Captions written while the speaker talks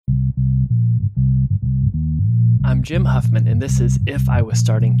I'm Jim Huffman, and this is If I Was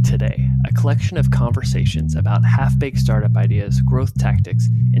Starting Today, a collection of conversations about half-baked startup ideas, growth tactics,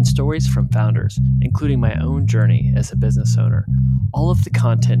 and stories from founders, including my own journey as a business owner. All of the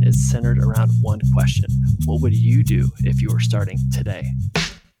content is centered around one question: what would you do if you were starting today?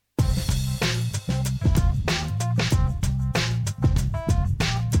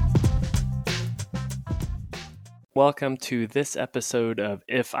 Welcome to this episode of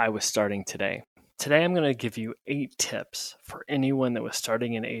If I Was Starting Today. Today, I'm going to give you 8 tips for anyone that was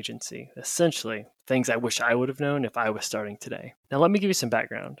starting an agency. Essentially, things I wish I would have known if I was starting today. Now, let me give you some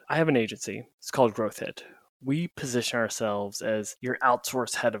background. I have an agency. It's called GrowthHit. We position ourselves as your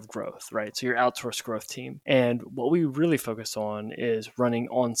outsourced head of growth, right? So your outsourced growth team. And what we really focus on is running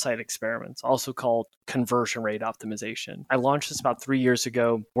on-site experiments, also called conversion rate optimization. I launched this about 3 years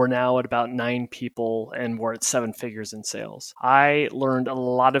ago. We're now at about 9 people and we're at 7 figures in sales. I learned a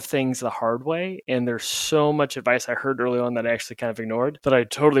lot of things the hard way, and there's so much advice I heard early on that I actually kind of ignored that I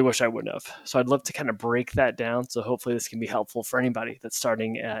totally wish I wouldn't have. So I'd love to kind of break that down. So hopefully this can be helpful for anybody that's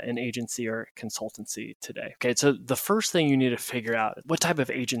starting an agency or consultancy today. Okay, so the first thing you need to figure out, what type of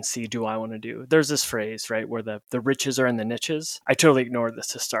agency do I want to do? There's this phrase, right, where the riches are in the niches. I totally ignored this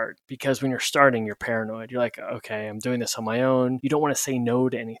to start because when you're starting, you're paranoid. You're like, okay, I'm doing this on my own. You don't want to say no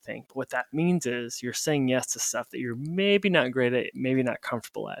to anything. But what that means is you're saying yes to stuff that you're maybe not great at, maybe not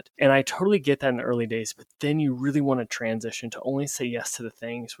comfortable at. And I totally get that in the early days, but then you really want to transition to only say yes to the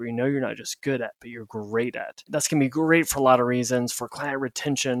things where you know you're not just good at, but you're great at. That's going to be great for a lot of reasons, for client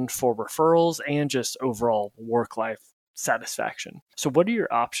retention, for referrals, and just overall work-life satisfaction. So what are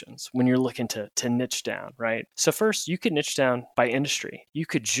your options when you're looking to niche down, right? So first, you could niche down by industry. You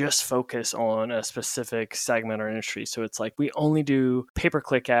could just focus on a specific segment or industry. So it's like, we only do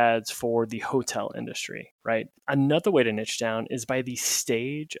pay-per-click ads for the hotel industry, right? Another way to niche down is by the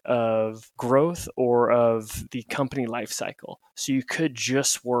stage of growth or of the company life cycle. So you could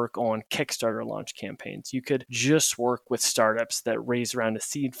just work on Kickstarter launch campaigns. You could just work with startups that raise around a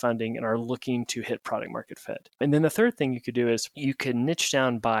seed funding and are looking to hit product market fit. And then the third thing you could do is you can niche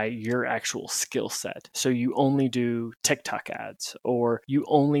down by your actual skill set. So you only do TikTok ads, or you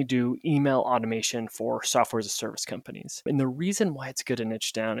only do email automation for software as a service companies. And the reason why it's good to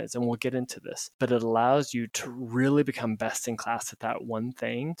niche down is, and we'll get into this, but it allows you to really become best in class at that one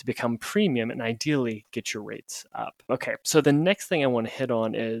thing, to become premium and ideally get your rates up. Okay, so the next thing I want to hit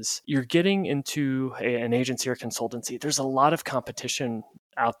on is you're getting into an agency or consultancy. There's a lot of competition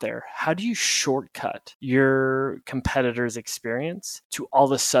out there. How do you shortcut your competitor's experience to all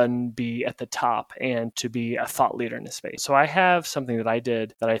of a sudden be at the top and to be a thought leader in the space? So I have something that I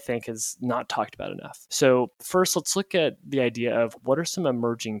did that I think is not talked about enough. So first, let's look at the idea of what are some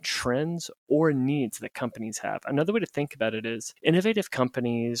emerging trends or needs that companies have. Another way to think about it is innovative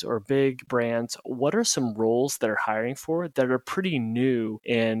companies or big brands, what are some roles that are hiring for that are pretty new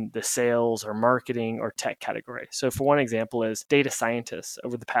in the sales or marketing or tech category? So for one example is data scientists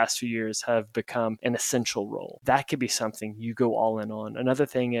over the past few years have become an essential role. That could be something you go all in on. Another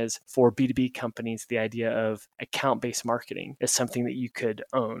thing is for B2B companies, the idea of account-based marketing is something that you could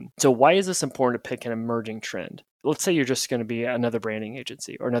own. So why is this important to pick an emerging trend? Let's say you're just going to be another branding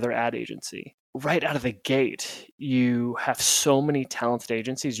agency or another ad agency. Right out of the gate, you have so many talented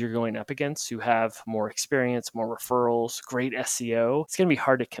agencies you're going up against who have more experience, more referrals, great SEO. It's going to be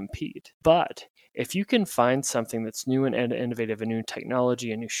hard to compete. But if you can find something that's new and innovative, a new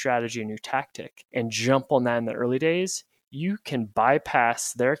technology, a new strategy, a new tactic, and jump on that in the early days, you can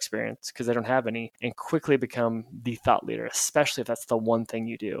bypass their experience because they don't have any and quickly become the thought leader, especially if that's the one thing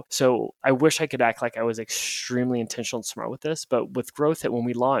you do. So I wish I could act like I was extremely intentional and smart with this, but with GrowthHit, when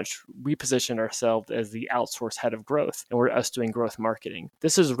we launched, we positioned ourselves as the outsourced head of growth, and we're us doing growth marketing.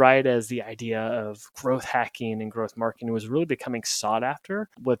 This is right as the idea of growth hacking and growth marketing was really becoming sought after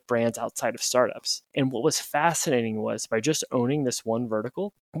with brands outside of startups. And what was fascinating was by just owning this one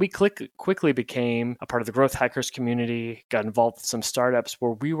vertical, we quickly became a part of the growth hackers community, got involved with some startups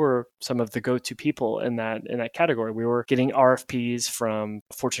where we were some of the go-to people in that category. We were getting RFPs from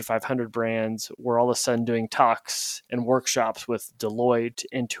Fortune 500 brands. We're all of a sudden doing talks and workshops with Deloitte,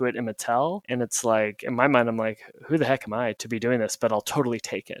 Intuit, and Mattel. And it's like, in my mind, I'm like, who the heck am I to be doing this? But I'll totally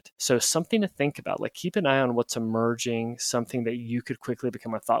take it. So something to think about, like keep an eye on what's emerging, something that you could quickly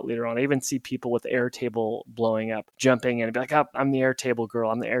become a thought leader on. I even see people with Airtable blowing up, jumping in and be like, oh, I'm the Airtable girl.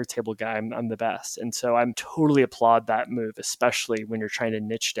 I'm the Airtable guy. I'm the best. And so I'm totally applaud that move, especially when you're trying to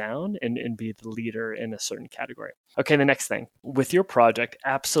niche down and be the leader in a certain category. Okay, the next thing. With your project,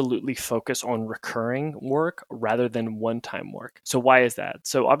 absolutely focus on recurring work rather than one-time work. So why is that?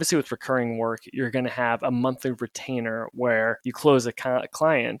 So obviously with recurring work, you're going to have a monthly retainer where you close a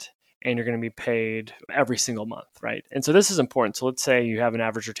client and you're going to be paid every single month, right? And so this is important. So let's say you have an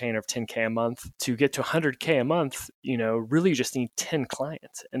average retainer of 10K a month. To get to 100K a month, really you just need 10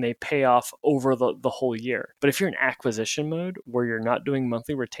 clients and they pay off over the whole year. But if you're in acquisition mode where you're not doing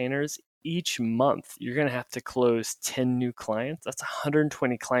monthly retainers, each month, you're going to have to close 10 new clients. That's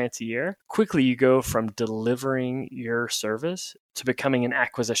 120 clients a year. Quickly, you go from delivering your service to becoming an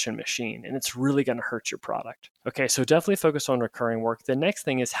acquisition machine, and it's really going to hurt your product. Okay, so definitely focus on recurring work. The next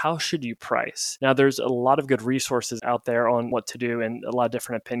thing is, how should you price? Now, there's a lot of good resources out there on what to do and a lot of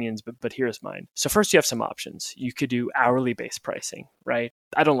different opinions, but here's mine. So first, you have some options. You could do hourly-based pricing, right?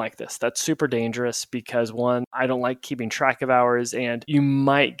 I don't like this. That's super dangerous because one, I don't like keeping track of hours, and you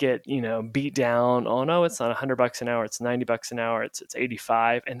might get, beat down. Oh no, it's not $100 an hour. It's $90 an hour. It's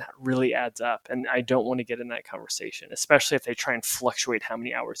 85, and that really adds up. And I don't want to get in that conversation, especially if they try and fluctuate how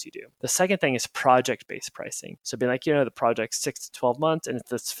many hours you do. The second thing is project-based pricing. So be like, the project's 6 to 12 months, and it's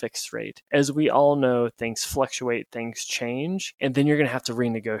this fixed rate. As we all know, things fluctuate, things change, and then you're going to have to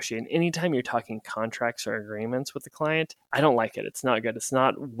renegotiate. And anytime you're talking contracts or agreements with the client, I don't like it. It's not good. It's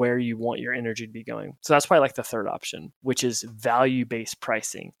not where you want your energy to be going. So that's why I like the third option, which is value-based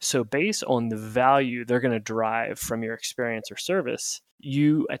pricing. So based on the value they're going to derive from your experience or service,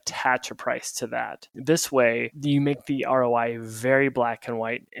 you attach a price to that. This way, you make the ROI very black and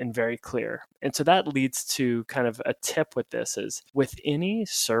white and very clear. And so that leads to kind of a tip with this is, with any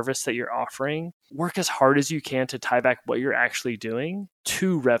service that you're offering, work as hard as you can to tie back what you're actually doing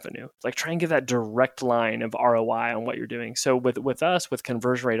to revenue. Like, try and give that direct line of ROI on what you're doing. So with us, with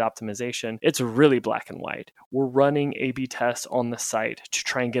conversion rate optimization, it's really black and white. We're running A/B tests on the site to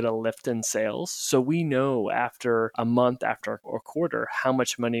try and get a lift in sales. So we know after a month, after a quarter, how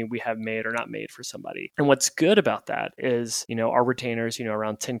much money we have made or not made for somebody. And what's good about that is, our retainers,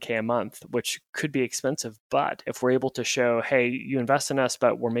 around 10K a month, which could be expensive. But if we're able to show, hey, you invest in us,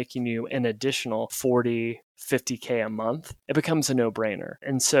 but we're making you an additional 40, 50K a month, it becomes a no-brainer.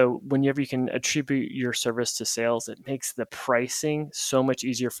 And so whenever you can attribute your service to sales, it makes the pricing so much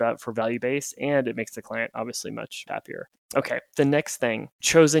easier for value-based, and it makes the client obviously much happier. Okay, the next thing,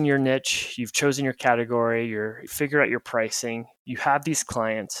 chosen your niche, you've chosen your category, you figure out your pricing, you have these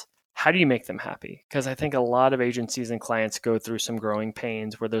clients. How do you make them happy? Because I think a lot of agencies and clients go through some growing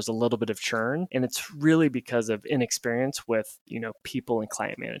pains where there's a little bit of churn, and it's really because of inexperience with, people and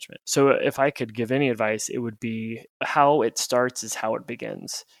client management. So if I could give any advice, it would be, how it starts is how it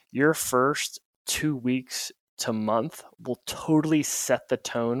begins. Your first 2 weeks to month will totally set the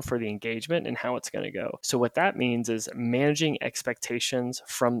tone for the engagement and how it's going to go. So what that means is managing expectations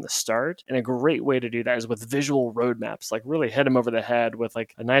from the start. And a great way to do that is with visual roadmaps, like really hit them over the head with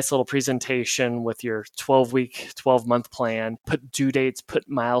like a nice little presentation with your 12-week, 12-month plan, put due dates, put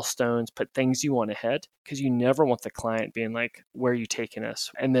milestones, put things you want to hit, because you never want the client being like, where are you taking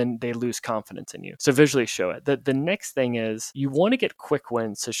us? And then they lose confidence in you. So visually show it. The next thing is, you want to get quick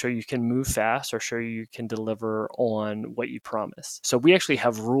wins to show you can move fast or show you can deliver on what you promise. So we actually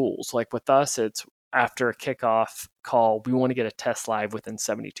have rules. Like with us, it's after a kickoff call, we want to get a test live within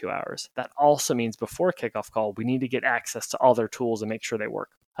 72 hours. That also means before a kickoff call, we need to get access to all their tools and make sure they work.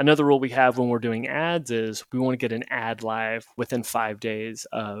 Another rule we have when we're doing ads is we want to get an ad live within 5 days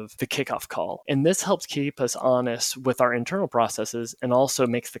of the kickoff call. And this helps keep us honest with our internal processes and also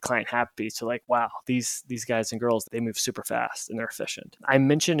makes the client happy. So like, wow, these guys and girls, they move super fast and they're efficient. I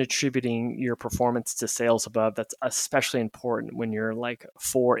mentioned attributing your performance to sales above. That's especially important when you're like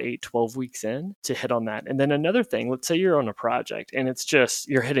 4, 8, 12 weeks in to hit on that. And then another thing, let's say you're on a project and it's just,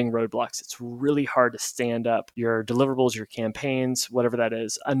 you're hitting roadblocks. It's really hard to stand up your deliverables, your campaigns, whatever that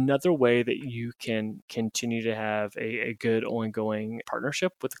is. Another way that you can continue to have a good ongoing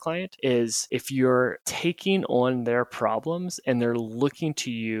partnership with the client is if you're taking on their problems and they're looking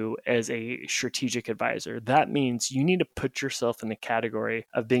to you as a strategic advisor. That means you need to put yourself in the category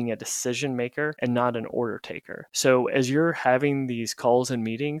of being a decision maker and not an order taker. So as you're having these calls and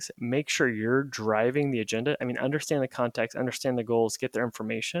meetings, make sure you're driving the agenda. I mean, understand the context, understand the goals, get their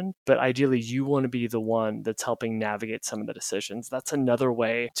information, but ideally you want to be the one that's helping navigate some of the decisions. That's another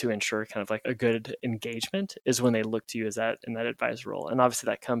way to ensure kind of like a good engagement, is when they look to you as that in that advisor role. And obviously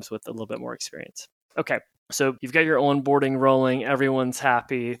that comes with a little bit more experience. Okay. So you've got your onboarding rolling, everyone's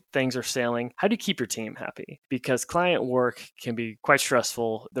happy, things are sailing. How do you keep your team happy? Because client work can be quite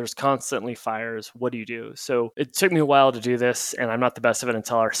stressful. There's constantly fires. What do you do? So it took me a while to do this, and I'm not the best of it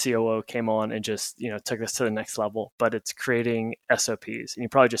until our COO came on and just, took this to the next level. But it's creating SOPs. And you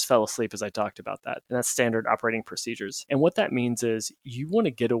probably just fell asleep as I talked about that. And that's standard operating procedures. And what that means is you want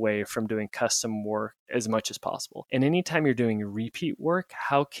to get away from doing custom work as much as possible. And anytime you're doing repeat work,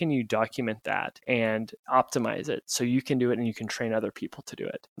 how can you document that and optimize it so you can do it and you can train other people to do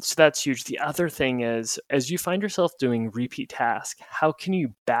it? So that's huge. The other thing is, as you find yourself doing repeat tasks, how can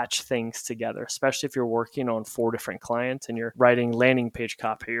you batch things together, especially if you're working on 4 different clients and you're writing landing page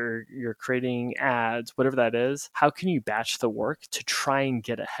copy or you're creating ads, whatever that is. How can you batch the work to try and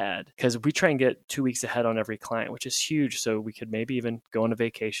get ahead? Because we try and get 2 weeks ahead on every client, which is huge. So we could maybe even go on a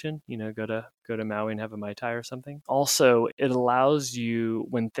vacation, go to Maui and have a Mai Tai or something. Also, it allows you,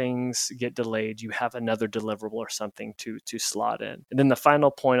 when things get delayed, you have another deliverable or something to slot in. And then the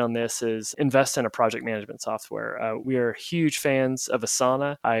final point on this is invest in a project management software. We are huge fans of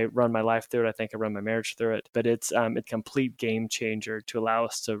Asana. I run my life through it. I think I run my marriage through it, but it's a complete game changer to allow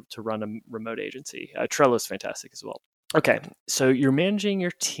us to run a remote agency. Trello is fantastic as well. Okay, so you're managing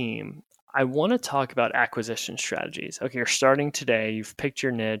your team. I want to talk about acquisition strategies. Okay, you're starting today. You've picked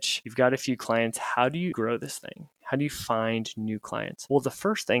your niche. You've got a few clients. How do you grow this thing? How do you find new clients? Well, the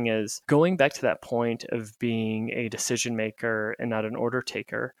first thing is going back to that point of being a decision maker and not an order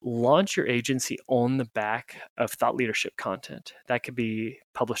taker. Launch your agency on the back of thought leadership content. That could be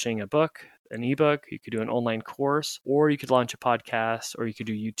publishing a book, an ebook, you could do an online course, or you could launch a podcast, or you could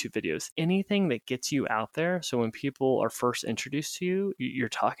do YouTube videos. Anything that gets you out there. So when people are first introduced to you, you're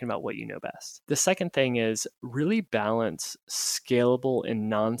talking about what you know best. The second thing is really balance scalable and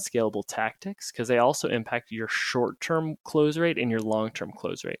non-scalable tactics, because they also impact your short-term close rate and your long-term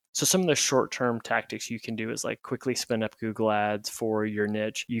close rate. So some of the short-term tactics you can do is like quickly spin up Google Ads for your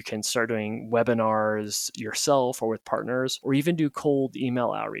niche. You can start doing webinars yourself or with partners, or even do cold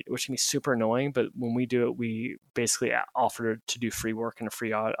email outreach, which can be super annoying, but when we do it, we basically offer to do free work and a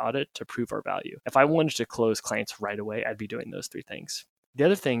free audit to prove our value. If I wanted to close clients right away, I'd be doing those 3 things. The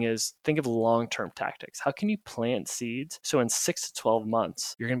other thing is think of long-term tactics. How can you plant seeds? So in 6 to 12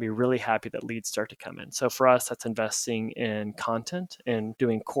 months, you're going to be really happy that leads start to come in. So for us, that's investing in content and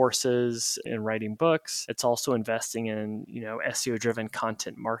doing courses and writing books. It's also investing in, SEO-driven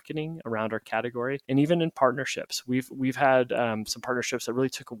content marketing around our category, and even in partnerships. We've had some partnerships that really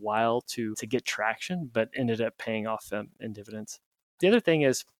took a while to get traction, but ended up paying off in dividends. The other thing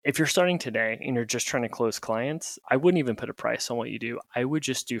is, if you're starting today and you're just trying to close clients, I wouldn't even put a price on what you do. I would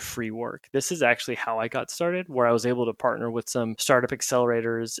just do free work. This is actually how I got started, where I was able to partner with some startup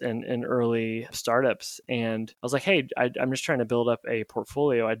accelerators and early startups. And I was like, hey, I'm just trying to build up a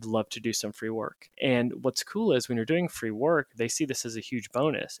portfolio. I'd love to do some free work. And what's cool is when you're doing free work, they see this as a huge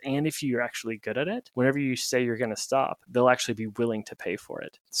bonus. And if you're actually good at it, whenever you say you're going to stop, they'll actually be willing to pay for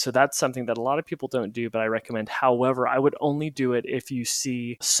it. So that's something that a lot of people don't do, but I recommend. However, I would only do it if you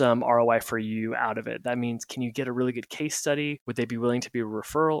see some ROI for you out of it. That means, can you get a really good case study? Would they be willing to be a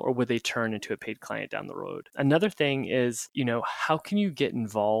referral, or would they turn into a paid client down the road? Another thing is, how can you get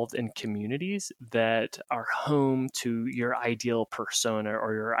involved in communities that are home to your ideal persona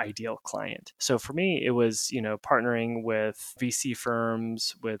or your ideal client? So for me, it was, partnering with VC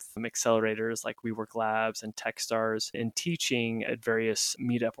firms, with accelerators like WeWork Labs and Techstars, and teaching at various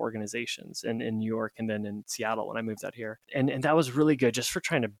meetup organizations in New York and then in Seattle when I moved out here. And that was really good just for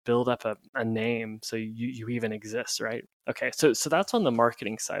trying to build up a name so you even exist, right? Okay, so that's on the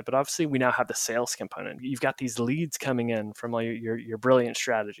marketing side, but obviously we now have the sales component. You've got these leads coming in from all your brilliant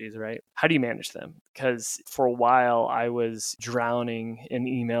strategies, right? How do you manage them? Because for a while I was drowning in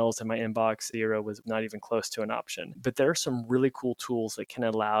emails in my inbox. Zero was not even close to an option. But there are some really cool tools that can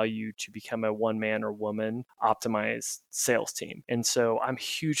allow you to become a one-man or woman optimized sales team. And so I'm a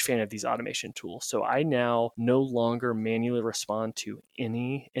huge fan of these automation tools. So I now no longer manually respond to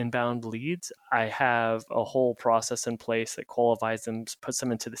any inbound leads. I have a whole process in place that qualifies them, puts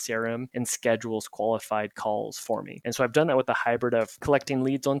them into the CRM, and schedules qualified calls for me. And so I've done that with a hybrid of collecting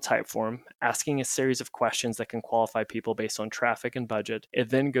leads on Typeform, asking a series of questions that can qualify people based on traffic and budget. It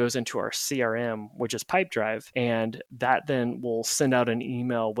then goes into our CRM, which is Pipedrive, and that then will send out an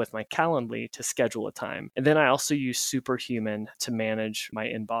email with my Calendly to schedule a time. And then I also use Superhuman to manage my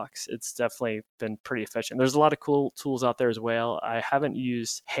inbox. It's definitely been pretty efficient. There's a lot of cool tools out there as well. I haven't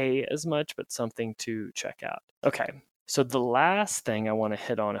used Hey as much, but something to check out. Okay. So the last thing I want to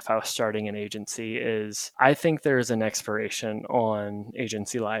hit on if I was starting an agency is I think there's an expiration on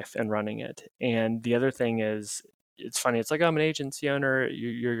agency life and running it. And the other thing is it's funny. It's like, I'm an agency owner.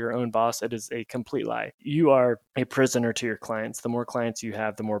 You're your own boss. It is a complete lie. You are a prisoner to your clients. The more clients you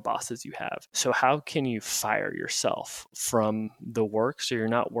have, the more bosses you have. So how can you fire yourself from the work so you're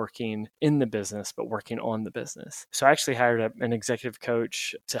not working in the business, but working on the business? So I actually hired an executive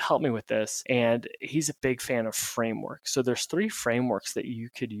coach to help me with this, and he's a big fan of frameworks. So there's 3 frameworks that you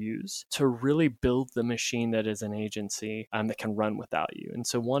could use to really build the machine that is an agency that can run without you. And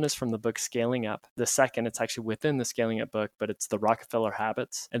so one is from the book Scaling Up. The second, it's actually within the Scaling Up book, but it's the Rockefeller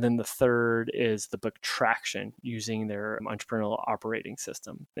Habits. And then the third is the book Traction, using their entrepreneurial operating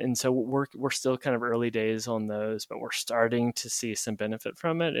system. And so we're still kind of early days on those, but we're starting to see some benefit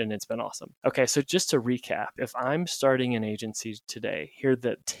from it, and it's been awesome. Okay, so just to recap, if I'm starting an agency today, here are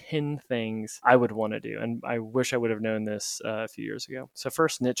the 10 things I would want to do. And I wish I would have known this a few years ago. So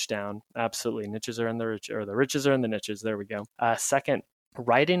first, niche down. Absolutely. Niches are in the rich, or the riches are in the niches. There we go. Second,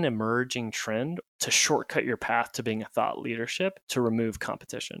 write an emerging trend to shortcut your path to being a thought leadership to remove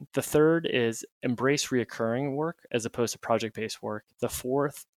competition. The third is embrace reoccurring work as opposed to project-based work. The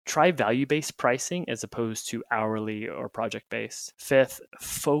fourth, try value-based pricing as opposed to hourly or project-based. Fifth,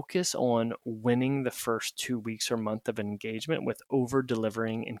 focus on winning the first 2 weeks or month of engagement with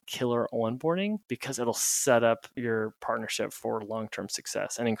over-delivering and killer onboarding, because it'll set up your partnership for long-term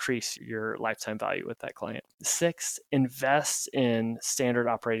success and increase your lifetime value with that client. Sixth, invest in standard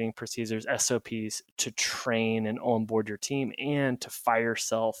operating procedures, SOPs, to train and onboard your team and to fire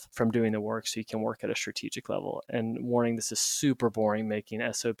yourself from doing the work so you can work at a strategic level. And warning, this is super boring, making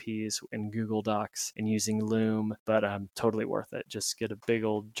SOPs in Google Docs and using Loom, but totally worth it. Just get a big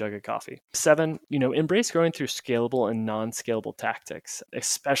old jug of coffee. 7, embrace growing through scalable and non-scalable tactics,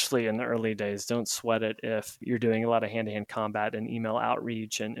 especially in the early days. Don't sweat it if you're doing a lot of hand-to-hand combat and email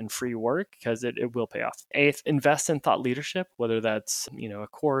outreach and free work, because it will pay off. 8th, invest in thought leadership, whether that's, a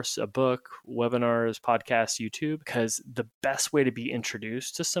course, a book, webinars, podcasts, YouTube, because the best way to be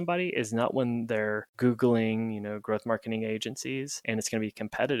introduced to somebody is not when they're Googling, growth marketing agencies and it's going to be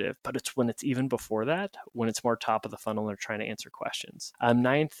competitive, but it's when it's even before that, when it's more top of the funnel and they're trying to answer questions.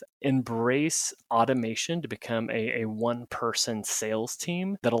 9th, embrace automation to become a one-person sales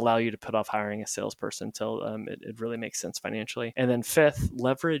team that allow you to put off hiring a salesperson until it really makes sense financially. And then 5th,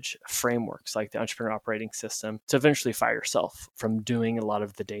 leverage frameworks like the Entrepreneur Operating System to eventually fire yourself from doing a lot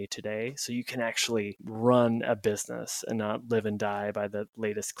of the day-to-day so you can actually run a business and not live and die by the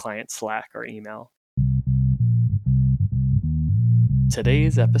latest client Slack or email.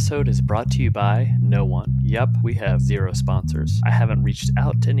 Today's episode is brought to you by no one. Yep, we have 0 sponsors. I haven't reached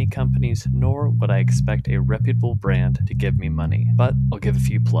out to any companies, nor would I expect a reputable brand to give me money, but I'll give a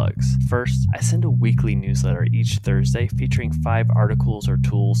few plugs. First, I send a weekly newsletter each Thursday featuring 5 articles or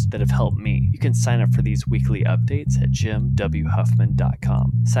tools that have helped me. You can sign up for these weekly updates at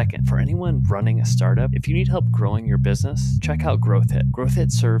jimwhuffman.com. Second, for anyone running a startup, if you need help growing your business, check out GrowthHit.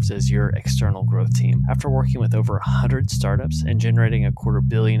 GrowthHit serves as your external growth team. After working with over 100 startups and generating $250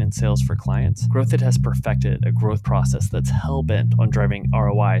 million in sales for clients, GrowthHit has perfected a growth process that's hell-bent on driving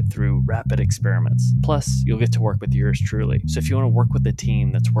ROI through rapid experiments. Plus, you'll get to work with yours truly. So if you want to work with a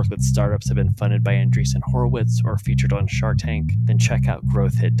team that's worked with startups that have been funded by Andreessen Horowitz or featured on Shark Tank, then check out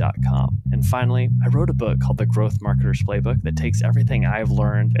growthhit.com. And finally, I wrote a book called The Growth Marketer's Playbook that takes everything I've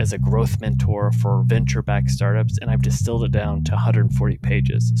learned as a growth mentor for venture-backed startups, and I've distilled it down to 140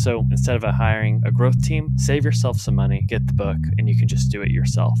 pages. So instead of hiring a growth team, save yourself some money, get the book, and you can just do it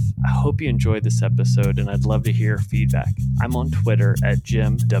yourself. I hope you enjoyed this episode, and I'd love to hear feedback. I'm on Twitter at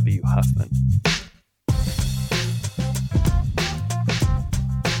Jim W. Huffman.